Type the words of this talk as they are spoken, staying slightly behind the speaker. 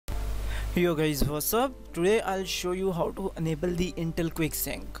Yo guys, what's up? Today I'll show you how to enable the Intel Quick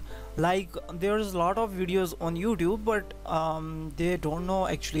Sync. Like there's a lot of videos on YouTube, but they don't know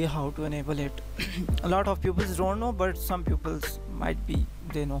actually how to enable it. A lot of people don't know, but some people might be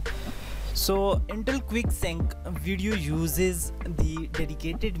they know. So Intel Quick Sync video uses the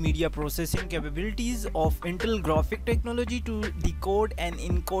dedicated media processing capabilities of Intel graphic technology to decode and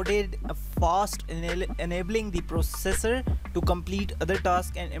encode it fast, enabling the processor to complete other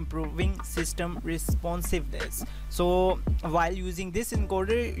tasks and improving system responsiveness. So while using this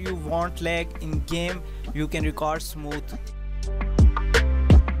encoder, you won't lag in game, you can record smooth.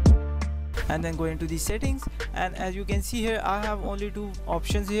 And then go into the settings, and as you can see here, I have only two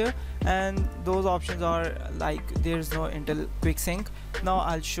options here, and those options are like there's no Intel Quick Sync. Now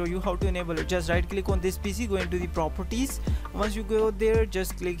I'll show you how to enable it. Just right click on this PC, go into the properties. Once you go there,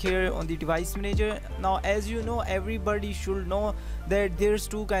 just click here on the device manager. Now as you know, everybody should know that there's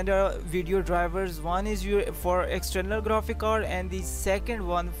two kind of video drivers. One is your for external graphic card, and the second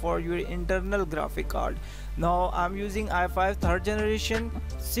one for your internal graphic card. Now I'm using i5 3rd generation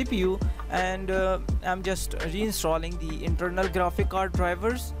CPU, and I'm just reinstalling the internal graphic card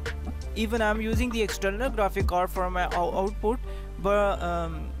drivers. Even I'm using the external graphic card for my output, but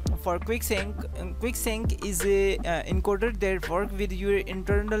for Quick Sync is a encoder that work with your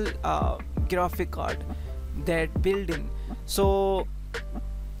internal graphic card that built in. So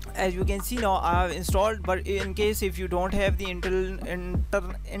as you can see, now I have installed, but in case if you don't have the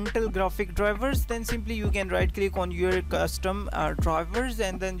Intel graphic drivers, then simply you can right click on your custom drivers,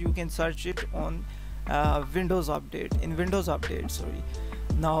 and then you can search it on Windows Update, sorry.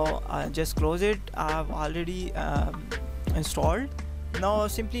 Now just close it. I have already installed. Now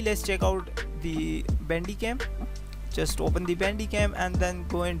simply let's check out the Bandicam. Just open the Bandicam and then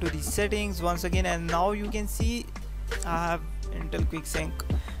go into the settings once again, and now you can see I have Intel Quick Sync,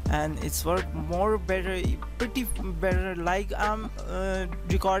 and it's work pretty better. Like I'm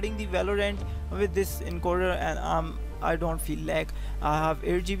recording the Valorant with this encoder, and I don't feel lag. I have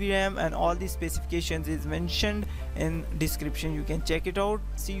 8 GB RAM, and all the specifications is mentioned in description. You can check it out.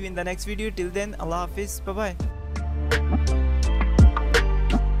 See you in the next video. Till then, Allah Hafiz, bye bye.